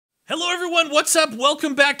Hello everyone, what's up?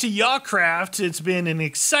 Welcome back to YAWcraft. It's been an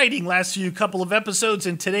exciting last couple of episodes,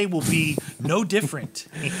 and today will be no different.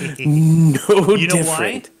 You know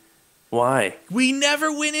why? Why? We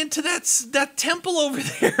never went into that temple over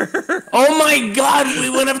there. Oh my god, we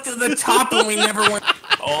went up to the top and we never went.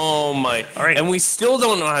 Oh my. All right. And we still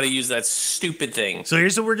don't know how to use that stupid thing. So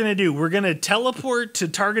here's what we're going to do. We're going to teleport to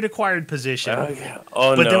target acquired position.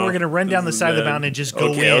 Oh, but no. then we're going to run down the side of the mountain and just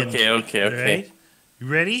go in. Okay. Right? You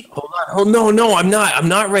ready? Hold on. Oh, no, I'm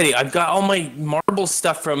not ready. I've got all my marble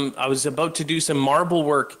stuff from, I was about to do some marble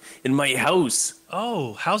work in my house.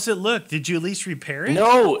 Oh, how's it look? Did you at least repair it?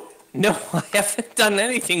 No, I haven't done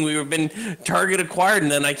anything. We've been target acquired,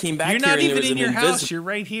 and then I came back here. You're not and even in your house. You're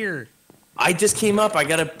right here. I just came up. I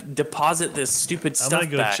gotta deposit this stupid stuff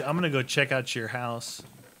back. I'm gonna go check out your house.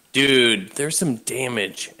 Dude, there's some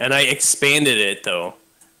damage, and I expanded it though.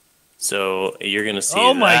 So you're gonna see.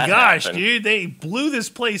 Oh my gosh, happen. dude! They blew this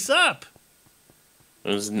place up. It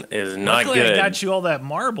was not Luckily, good. I got you all that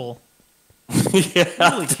marble. Yeah,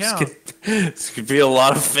 Holy cow! This could be a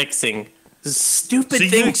lot of fixing. This stupid thing.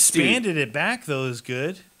 So you expanded it back, though, is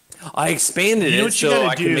good. I expanded it. You know what you so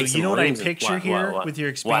gotta do? You know what I rooms. picture here with your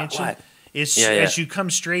expansion? What? Is as you come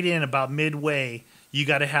straight in about midway, you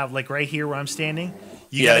got to have, like right here where I'm standing,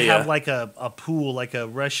 you got to have like a pool, like a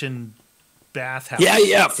Russian bathhouse.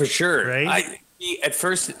 Yeah, for sure. Right? At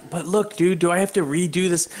first, but look, dude, do I have to redo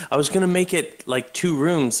this? I was gonna make it like 2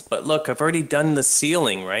 rooms, but look, I've already done the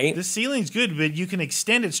ceiling, right? The ceiling's good, but you can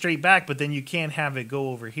extend it straight back, but then you can't have it go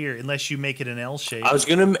over here unless you make it an L shape. I was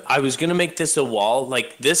gonna make this a wall.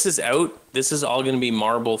 Like this is out. This is all gonna be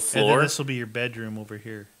marble floor. And then this will be your bedroom over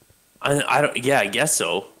here. I don't. Yeah, I guess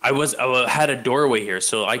so. I had a doorway here,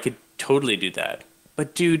 so I could totally do that.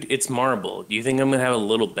 But dude, it's marble. Do you think I'm gonna have a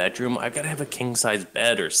little bedroom? I gotta have a king size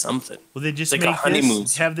bed or something. Well, then just like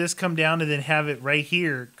have this come down and then have it right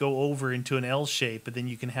here go over into an L shape, but then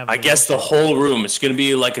you can have. I guess the whole room. It's gonna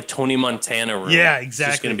be like a Tony Montana room. Yeah,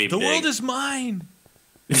 exactly. It's gonna be the big. world is mine.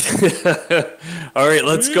 All right,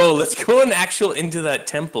 let's go. Let's go into that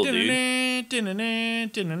temple, dude.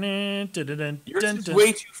 Yours is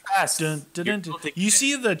way too fast. You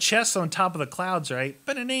see the chest on top of the clouds, right?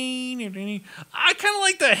 I kind of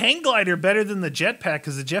like the hang glider better than the jetpack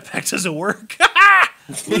because the jetpack doesn't work.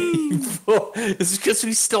 It's because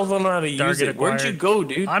we still don't know how to use it. Where'd you go,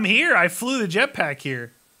 dude? I'm here. I flew the jetpack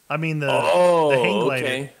here. I mean the hang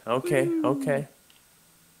glider. Okay.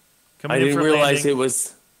 Coming I didn't realize landing. it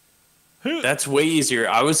was. That's way easier.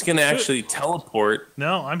 I was gonna actually teleport.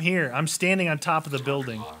 No, I'm here. I'm standing on top of the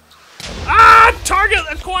building. Ah! Target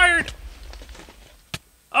acquired!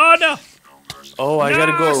 Oh, no! Oh, I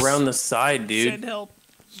gotta go around the side, dude. Send help.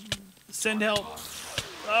 Send help.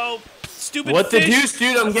 Oh, stupid What fish. the deuce,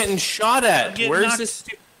 dude? I'm getting shot at. Where's knocked. this?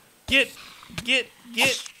 Get.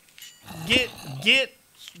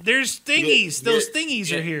 There's thingies. Those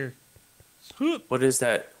thingies are here. What is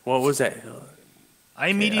that? What was that? I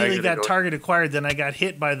immediately got target acquired, then I got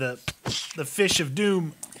hit by the fish of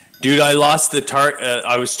doom. Dude, I lost the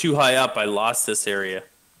I was too high up. I lost this area.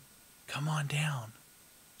 Come on down.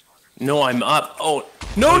 No, I'm up. Oh,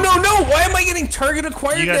 no. Why am I getting target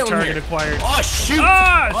acquired down here? You got target acquired. Oh, shoot.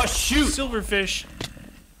 Ah! Oh, shoot. Silverfish.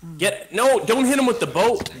 No, don't hit him with the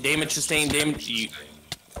boat. Damage sustained.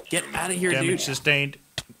 Get out of here, dude. Damage sustained.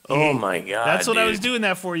 Oh, my God, That's what I was dude. doing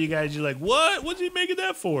that for, you guys. You're like, what? What's he making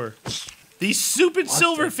that for? These stupid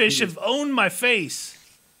silverfish have owned my face.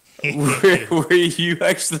 Were you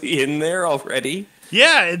actually in there already?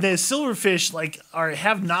 Yeah, and the silverfish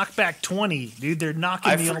have knockback 20, dude. They're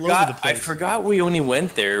knocking me all over the place. I forgot we only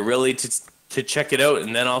went there really to check it out,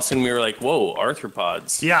 and then all of a sudden we were like, "Whoa,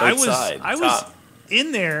 arthropods!" Yeah, outside, I was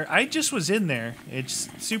in there. I just was in there. It's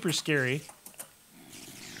super scary.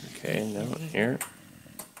 Okay, no, here.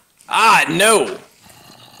 Ah, no.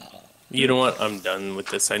 You know what? I'm done with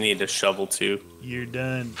this. I need a shovel too. You're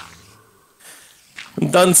done.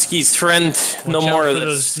 I'm done, skis, friend. No Watch more out of for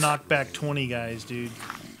this. those knockback 20 guys, dude.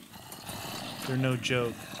 They're no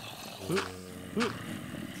joke.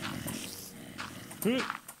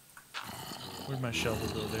 Where'd my shovel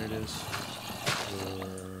go? There it is.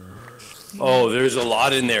 Oh, there's a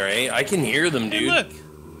lot in there, eh? I can hear them, dude. Hey, look!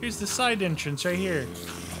 Here's the side entrance right here.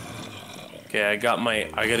 Okay, I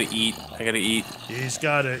gotta eat. He's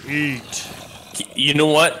gotta eat. You know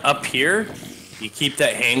what? Up here, you keep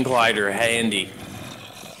that hang glider handy.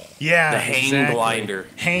 Yeah, the hang glider.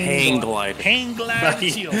 Hang glider. Hang glider to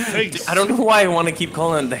your face. I don't know why I want to keep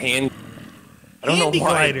calling it the hang. I don't know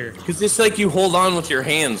why. Because it's like you hold on with your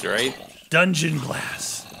hands, right? Dungeon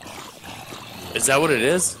glass. Is that what it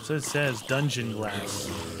is? So it says dungeon glass.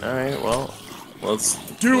 All right, well, let's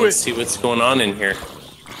see what's going on in here.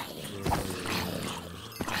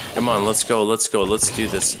 Come on, let's go. Let's go. Let's do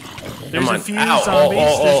this. There's Come on. a few Ow. zombies.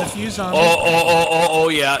 Oh, oh, There's oh. a few zombies. Oh,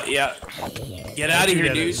 yeah, yeah. Get out of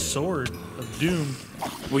here, A dude. sword of doom.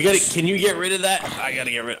 We got to. Can you get rid of that? I got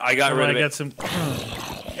to get rid. I got rid of it. I got some.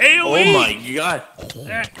 AOE! Oh my god.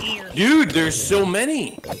 Dude, there's so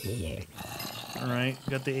many. All right,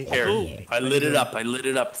 got the. Here, I lit it up. I lit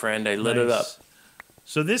it up, friend. I lit it up.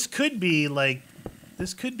 So this could be like,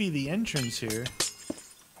 this could be the entrance here.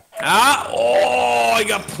 Ah! Oh, I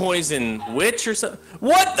got poison. Witch or something?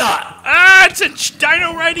 What the? Ah! It's a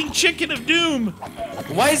dino riding chicken of doom.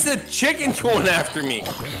 Why is the chicken going after me?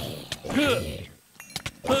 Get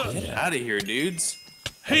out of here, dudes.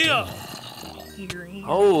 Here.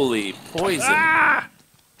 Holy poison. Ah!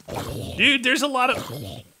 Dude, there's a lot of.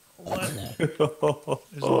 What? There's a lot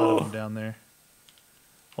of them down there.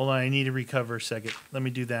 Hold on, I need to recover a second. Let me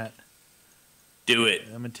do that. Do it.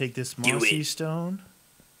 I'm gonna take this mossy stone.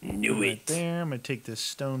 Do Right there. I'm gonna take this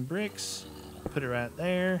stone bricks. Put it right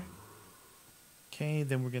there. Okay,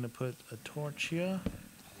 then we're gonna put a torch here.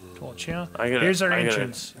 Here's our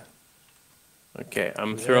entrance. Okay,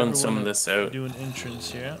 I'm throwing some of this out. Do an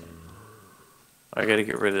entrance here. I gotta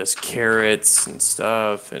get rid of this carrots and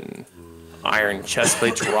stuff and iron chest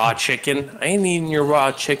plates, raw chicken. I ain't eating your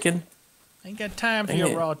raw chicken. I ain't got time for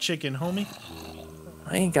your raw chicken, homie.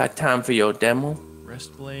 I ain't got time for your demo.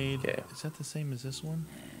 Breastblade. Okay. Is that the same as this one?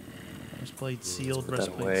 Breastplate sealed. Put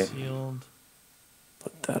that Breastplate away. sealed.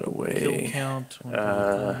 Put that away. Kill count. Put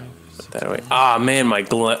that away. Ah, man, my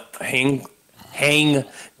hang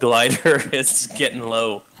glider is getting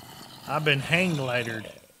low. I've been hang glidered.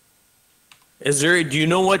 Is there? Do you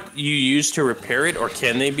know what you use to repair it, or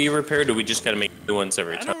can they be repaired? Or we just gotta make new ones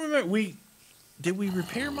every time? I don't remember. Did we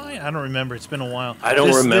repair mine? I don't remember. It's been a while. I don't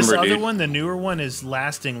remember, This dude. other one, the newer one, is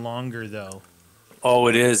lasting longer though. Oh,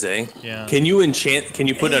 it is, eh? Yeah. Can you enchant? Can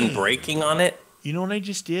you put unbreaking on it? You know what I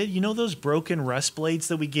just did? You know those broken rust blades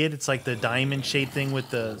that we get? It's like the diamond-shaped thing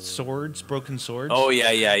with the swords, broken swords. Oh yeah.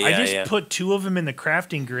 I just put 2 of them in the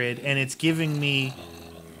crafting grid, and it's giving me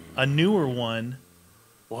a newer one.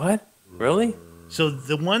 What? Really? So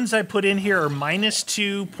the ones I put in here are minus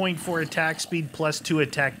 2.4 attack speed plus 2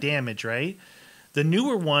 attack damage, right? The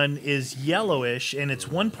newer one is yellowish, and it's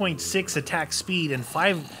 1.6 attack speed and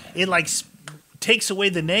 5. It like takes away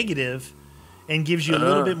the negative and gives you a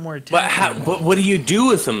little bit more attack. But what do you do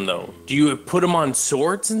with them though? Do you put them on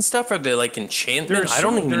swords and stuff? Are they like enchantment? I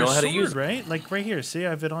don't even know how to use. Right? Like right here. See, I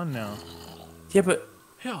have it on now. Yeah, but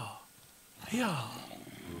Yeah.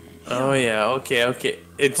 oh yeah, okay.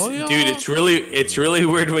 It's dude, it's really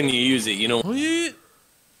weird when you use it. You know,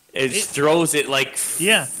 it throws it like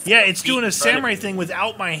yeah. It's doing a samurai thing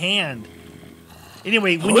without my hand.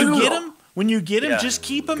 Anyway, when you get them, just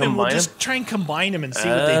keep them, and we'll just try and combine them and see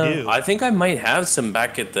what they do. I think I might have some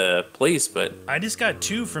back at the place, but I just got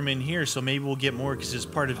 2 from in here, so maybe we'll get more because it's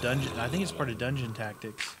part of dungeon. I think it's part of dungeon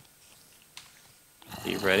tactics.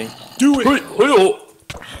 you ready? Do it.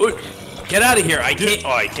 Get out of here! I can't.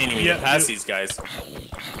 Oh, I can't even get past these guys.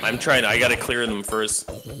 I'm trying. I gotta clear them first.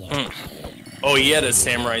 Oh, he had a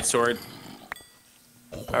samurai sword.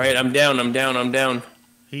 All right, I'm down. He's down.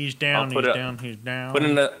 He's down.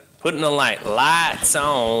 Putting the lights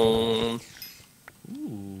on.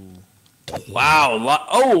 Ooh. Wow. That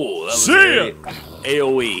was great.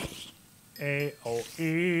 AOE.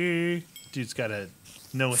 AOE. Dude's got a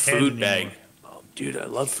no head Food bag. anymore. Oh, dude, I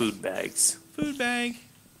love food bags. Food bag.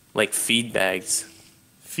 Like feed bags.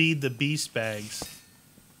 Feed the beast bags.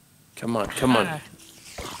 Come on. Hi,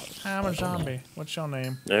 I'm a zombie. What's your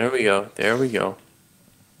name? There we go.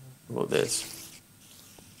 What about this?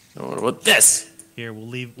 What about this? Here, we'll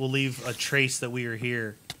leave a trace that we are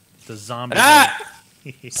here. The zombie.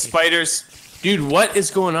 Spiders. Dude, what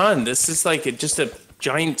is going on? This is like just a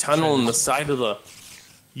giant tunnel in the side of the...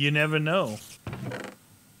 You never know.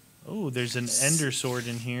 Oh, there's an ender sword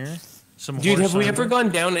in here. Dude, have we ever gone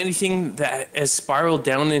down anything that has spiraled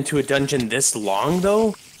down into a dungeon this long,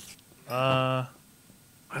 though? I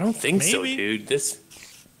don't think so, dude. It's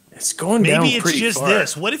going down pretty far. Maybe it's just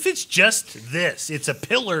this. What if it's just this? It's a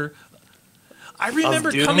pillar. I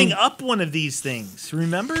remember coming up one of these things.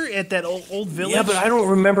 Remember at that old village? Yeah, but I don't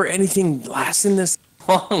remember anything lasting this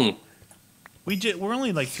long. We're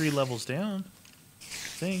only like 3 levels down, I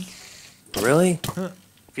think. Really?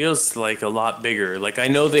 Feels like a lot bigger. Like, I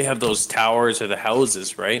know they have those towers or the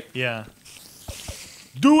houses, right? Yeah.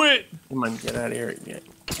 Do it! Come on, get out of here. Yeah.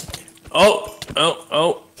 Oh.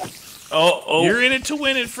 You're in it to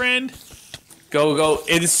win it, friend. Go.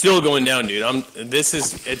 It is still going down, dude.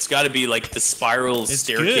 It's got to be like the spiral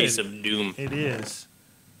staircase of doom. It is.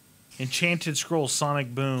 Enchanted scroll,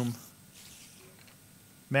 sonic boom.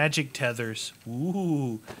 Magic tethers.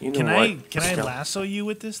 Ooh. You know Can I what? lasso you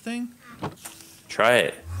with this thing? Try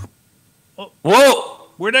it. Oh. Whoa!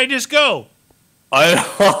 Where'd I just go?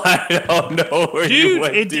 I don't know where you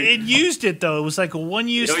went, Dude, it used it though. It was like a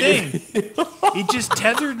one-use thing. It just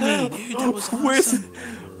tethered me, dude. That was awesome.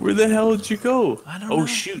 Where the hell did you go? I don't know. Oh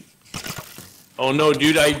shoot! Oh no,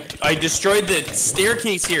 dude! I destroyed the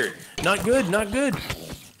staircase here. Not good. Not good.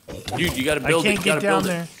 Dude, you gotta build it. I can't get down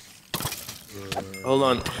there. Hold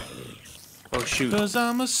on. Oh shoot! 'Cause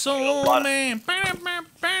I'm a soul man.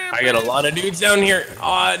 I got a lot of dudes down here.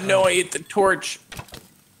 Oh no! I hit the torch.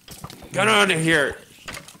 Get out of here!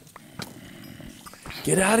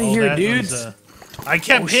 Get out of here, dudes! I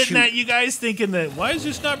kept hitting at you guys, thinking that why is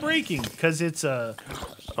this not breaking? Because it's a.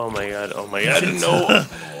 Oh my god! Oh my god! No!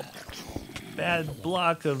 Bad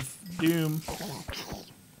block of doom.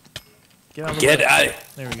 Get out of Get out!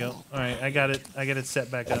 There we go. All right, I got it. I got it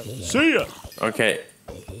set back up. See ya. Okay.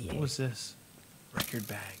 What was this? Record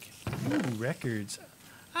bag. Ooh, records.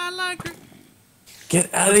 I like it.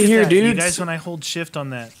 Get out of here, dudes! You guys, when I hold shift on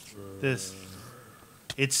that,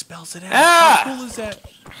 it spells it out. Ah! How cool is that?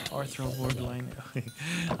 Arthroboard line.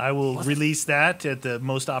 I will release that at the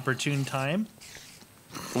most opportune time.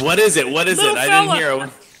 What is it? What is Little it? I didn't hear.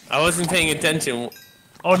 I wasn't paying attention.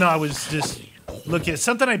 Oh no, I was just looking at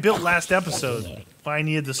something I built last episode. I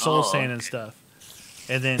needed the soul sand and stuff.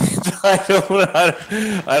 And then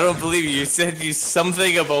I don't believe you. You said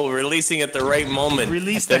something about releasing at the right moment.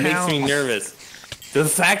 Release that the makes me nervous. The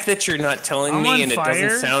fact that you're not telling me and it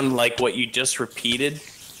doesn't sound like what you just repeated.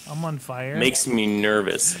 I'm on fire. Makes me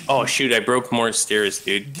nervous. Oh shoot! I broke more stairs,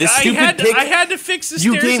 dude. I had to fix the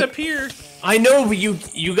stairs up here. I know, but you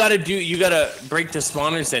gotta break the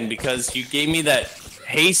spawners in because you gave me that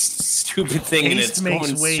haste stupid thing and it's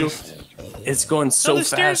going so fast, the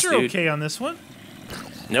stairs are dude. okay on this one.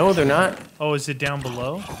 No, they're not. Oh, is it down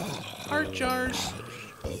below? Heart jars.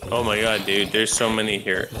 Oh my god, dude! There's so many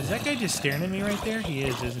here. Is that guy just staring at me right there? He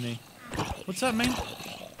is, isn't he? What's up, man?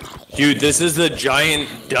 Dude, this is the giant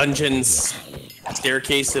dungeon's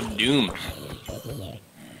staircase of doom.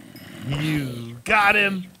 You got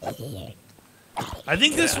him. I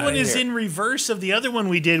think this one is in reverse of the other one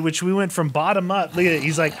we did, which we went from bottom up. Look at it.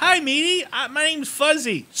 He's like, "Hi, meaty. My name's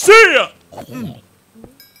Fuzzy. See ya."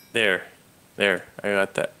 There, I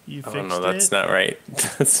got that. You fixed it? No, that's not right.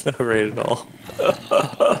 That's not right at all.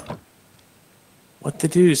 What the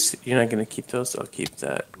deuce? You're not gonna keep those? I'll keep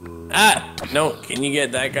that. Ah! No, can you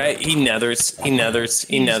get that guy? He nethers.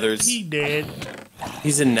 He did.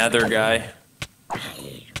 He's a nether guy.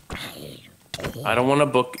 I don't want a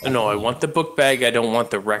book. No, I want the book bag. I don't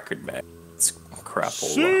want the record bag. It's crap.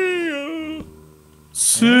 See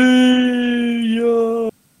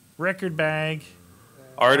ya. Record bag.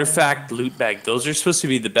 Artifact loot bag. Those are supposed to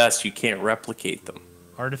be the best. You can't replicate them.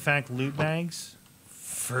 Artifact loot bags?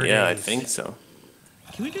 Yeah, I think so.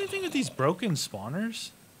 Can we do anything with these broken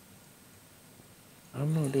spawners? I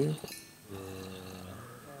don't know, dude.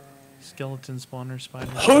 Skeleton spawner,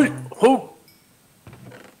 spider spawner. Ho!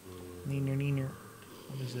 Neener.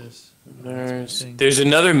 What is this? There's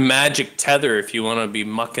another magic tether if you want to be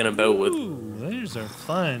mucking about with. Ooh, those are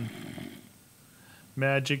fun.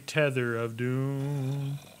 Magic tether of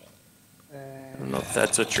doom. I don't know if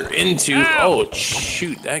that's what you're into. Ow! Oh,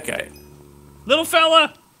 shoot, that guy. Little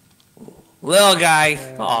fella! Little guy.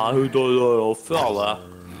 Aw, little fella.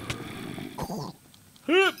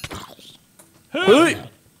 Hey! Hey!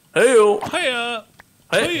 Hey!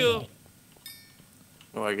 Hey!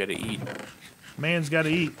 Oh, I gotta eat. Man's gotta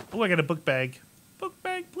eat. Oh, I got a book bag. Book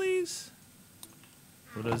bag, please.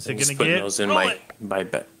 What is it gonna get? Those in my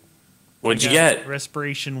bed. What'd you get?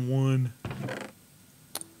 Respiration 1.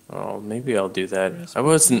 Oh, maybe I'll do that. I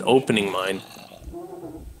wasn't opening mine.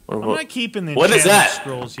 I'm not keeping the what is that?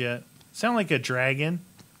 Scrolls yet. Sound like a dragon.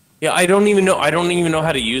 Yeah, I don't even know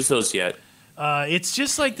how to use those yet. It's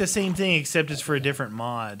just like the same thing, except it's for a different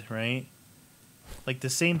mod, right? Like the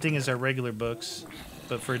same thing as our regular books,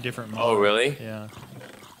 but for a different mod. Oh, really? Yeah.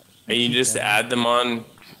 And you just add them on?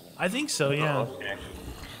 I think so, yeah. Oh, okay.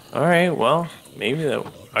 All right, well, maybe that.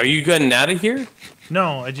 Are you getting out of here?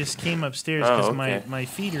 No, I just came upstairs because my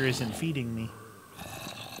feeder isn't feeding me.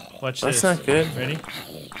 Watch this. That's not good. Ready?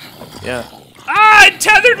 Yeah. Ah, it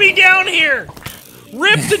tethered me down here!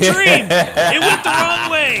 Rip the dream! It went the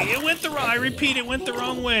wrong way! I repeat, it went the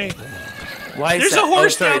wrong way. Why is There's that? a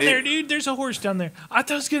horse down there, dude. There's a horse down there. I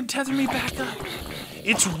thought it was going to tether me back up.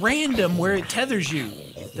 It's random where it tethers you.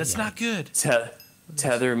 That's not good.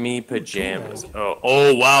 Tether me pajamas.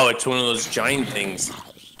 Oh, wow, it's one of those giant things.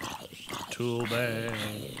 Tool bag.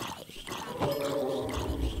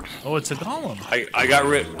 Oh, it's a golem. I got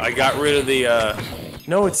rid of the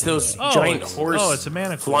No, it's those giant horse. Oh, it's a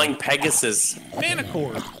Manicore. Flying Pegasus.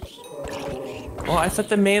 Manicore. Oh, I thought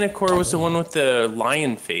the Manicore was the one with the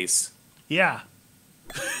lion face. Yeah.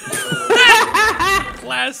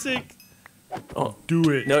 Classic. Oh, do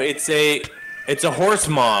it. No, it's a horse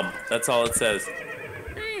mob. That's all it says.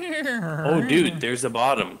 Oh, dude, there's the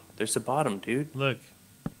bottom. There's the bottom, dude. Look.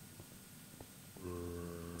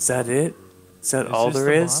 Is that it? Is that all this there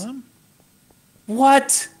the is? Bottom?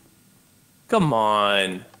 What? Come on.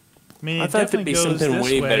 I mean, I it thought it'd definitely be goes something this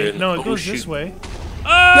way way. better than No, it oh, goes shoot. this way.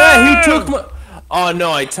 Yeah, he took my. Oh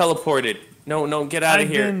no, I teleported. No, get out of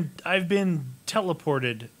here. I've been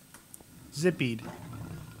teleported. Zippied.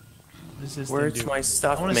 What does this thing Where's do? my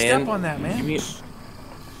stuff, I want man? to step on that, man. Give me-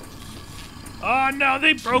 Oh no,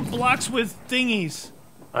 they broke blocks with thingies.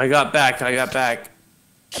 I got back.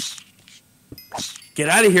 Get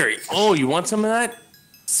out of here. Oh, you want some of that?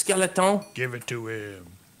 Skeleton? Give it to him.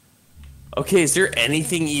 Okay, is there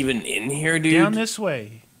anything even in here, dude? Down this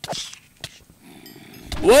way.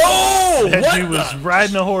 Whoa! That What dude was the-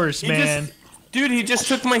 riding a horse, man. Dude, he just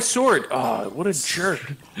took my sword. Oh, what a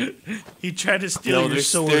jerk. He tried to steal your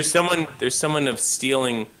sword. There's someone of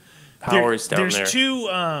stealing powers down there. There's two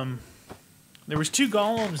there was two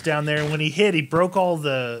golems down there, and when he hit, he broke all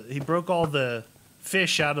the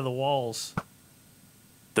fish out of the walls.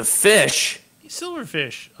 The fish?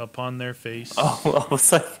 Silverfish upon their face. Oh, I was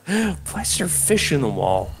like, why is there fish in the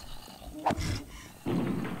wall?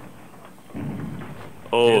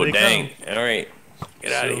 Oh, dang. All right.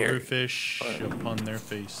 Get out of here. Silverfish upon their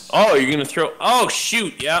face. Oh, you're going to throw... Oh,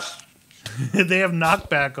 shoot. Yeah. They have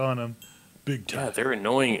knockback on them. Big time. Yeah, they're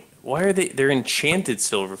annoying. Why are they... They're enchanted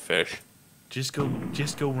silverfish. Just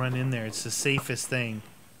go run in there. It's the safest thing.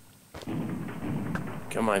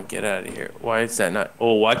 Come on, get out of here. Why is that not...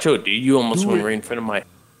 Oh, watch out, dude. You almost went right in front of my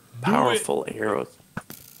powerful arrows.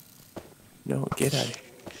 No, get out of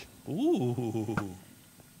here. Ooh.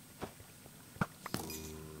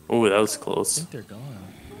 Oh, that was I close. think they're gone.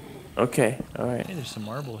 Okay, all right. Hey, there's some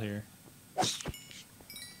marble here. Okay.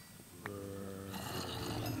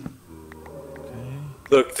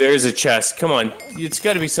 Look, there's a chest. Come on. It's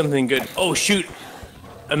got to be something good. Oh, shoot.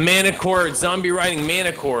 A Manicore, zombie riding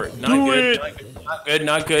Manicore. Not Do good. it. Not good,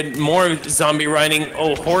 not good. More zombie riding.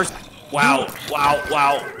 Oh, horse. Wow, wow,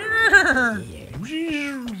 wow.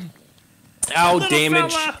 Ow,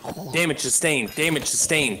 damage. Fella. Damage sustained. Damage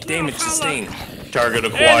sustained. Damage sustained. Target Hey,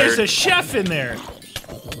 there's acquired. a chef in there.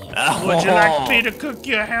 Oh. Would you like me to cook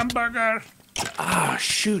you a hamburger? Ah,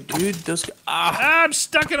 shoot, dude. Those. Ah. I'm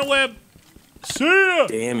stuck in a web. See ya.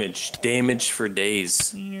 Damage for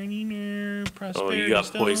days. Oh, you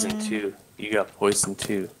got poison too. You got poison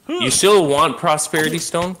too. You still want prosperity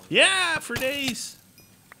stone? Yeah, for days.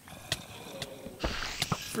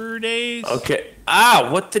 For days. Okay. Ah,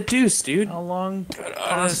 what the deuce, dude? How long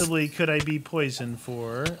possibly could I be poisoned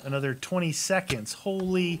for? Another 20 seconds.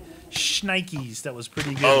 Holy shnikes, that was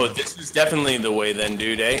pretty good. Oh, this is definitely the way then,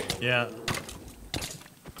 dude, eh? Yeah.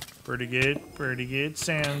 Pretty good, pretty good.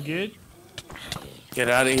 Sound good. Get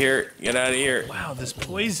out of here. Get out of here. Wow, this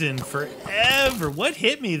poison forever. What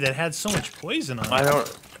hit me that had so much poison on it? I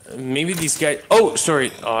don't... Maybe these guys... Oh,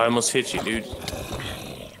 sorry. Oh, I almost hit you, dude.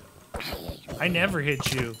 I never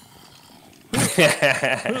hit you.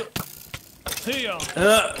 See ya.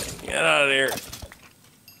 Get out of here.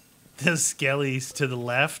 The skellies to the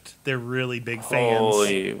left, they're really big fans.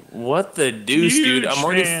 Holy... What the deuce, dude? I'm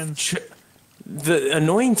already... Fans. The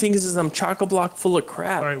annoying thing is I'm chock-a-block full of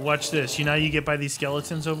crap. All right, watch this. You know how you get by these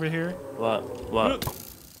skeletons over here? What?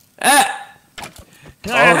 Ah! Oh,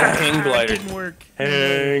 the hang glider. Didn't work.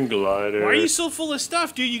 Hang glider. Why are you so full of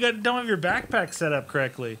stuff, dude? You don't have your backpack set up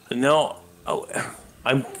correctly. No. Oh,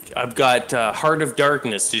 I've got Heart of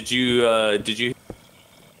Darkness. Did you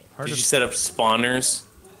set up spawners?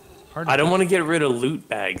 I don't want to get rid of loot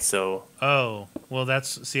bags, so. Oh, well,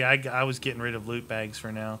 I was getting rid of loot bags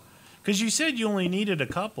for now. Because you said you only needed a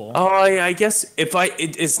couple. Oh, I guess if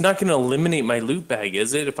it's not going to eliminate my loot bag,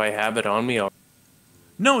 is it? If I have it on me.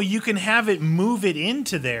 No, you can have it move it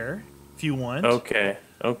into there if you want. Okay.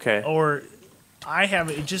 Or I have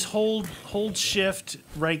it. Just hold shift,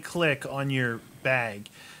 right click on your bag.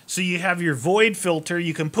 So you have your void filter.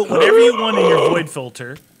 You can put whatever you want in your void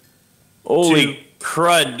filter. Holy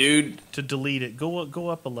crud, dude! To delete it, go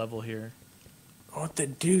up a level here. What the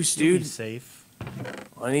deuce, You'll dude? be safe.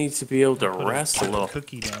 I need to be able to rest a little.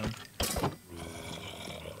 Cookie down.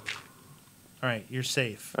 All right, you're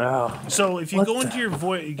safe. Oh. So if you go into your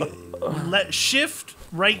void, shift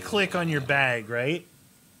right click on your bag, right?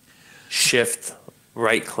 Shift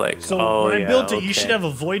right click. So when I built it, you should have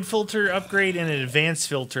a void filter upgrade and an advanced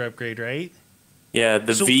filter upgrade, right? Yeah,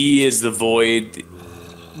 the V is the void.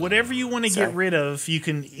 whatever you want to get rid of, you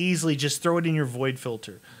can easily just throw it in your void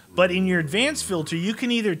filter. But in your advanced filter, you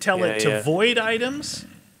can either tell it to void items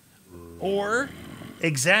or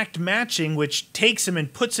exact matching, which takes them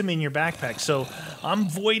and puts them in your backpack. So I'm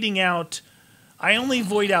voiding out, I only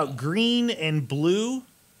void out green and blue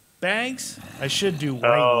bags. I should do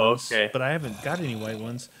white ones, but I haven't got any white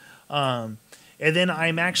ones. And then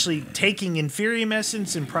I'm actually taking Inferium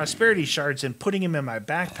Essence and Prosperity Shards and putting them in my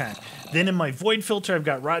backpack. Then in my Void Filter, I've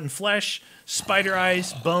got Rotten Flesh, Spider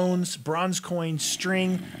Eyes, Bones, Bronze Coin,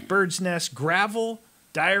 String, Bird's Nest, Gravel,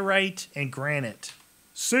 Diorite, and Granite.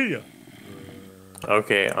 See ya.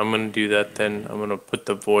 Okay, I'm going to do that then. I'm going to put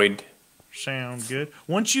the Void. Sound good.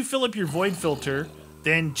 Once you fill up your Void Filter,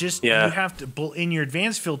 then just you have to, in your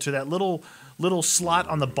Advanced Filter, that little slot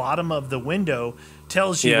on the bottom of the window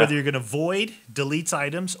tells you whether you're going to void, deletes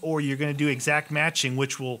items, or you're going to do exact matching,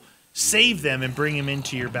 which will save them and bring them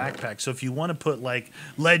into your backpack. So if you want to put like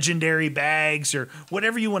legendary bags or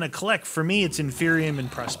whatever you want to collect, for me it's Inferium and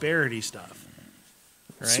Prosperity stuff.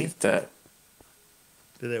 Right? See that.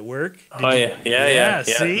 Did it work? Yeah.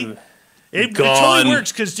 See? It totally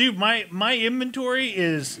works because, dude, my inventory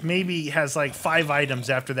has like 5 items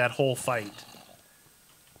after that whole fight.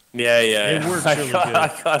 Yeah. It works really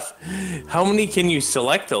good. How many can you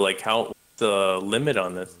select though? Like, how the limit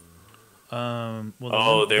on this?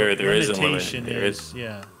 Well, there is a limit. There is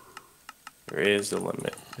a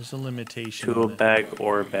limit. There's a limitation. Tool bag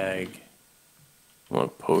or bag. I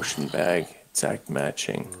want potion bag. Exact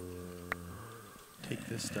matching. Take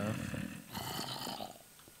this stuff.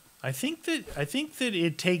 I think that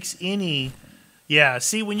it takes any. Yeah.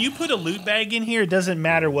 See, when you put a loot bag in here, it doesn't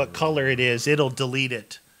matter what color it is; it'll delete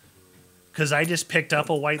it. Because I just picked up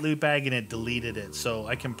a white loot bag and it deleted it. So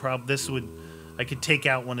I can I could take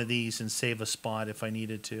out one of these and save a spot if I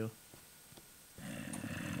needed to.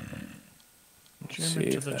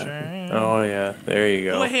 Oh yeah, there you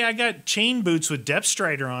go. Oh hey, I got chain boots with Depth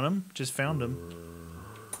Strider on them. Just found them.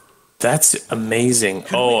 That's amazing.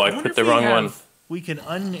 I put the wrong one. We can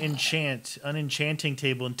unenchanting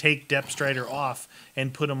table and take Depth Strider off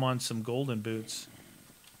and put them on some golden boots.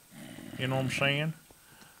 You know what I'm saying?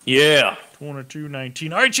 Yeah.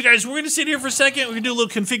 2219. All right, you guys, we're going to sit here for a second. We're going to do a little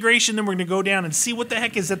configuration, then we're going to go down and see what the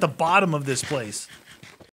heck is at the bottom of this place.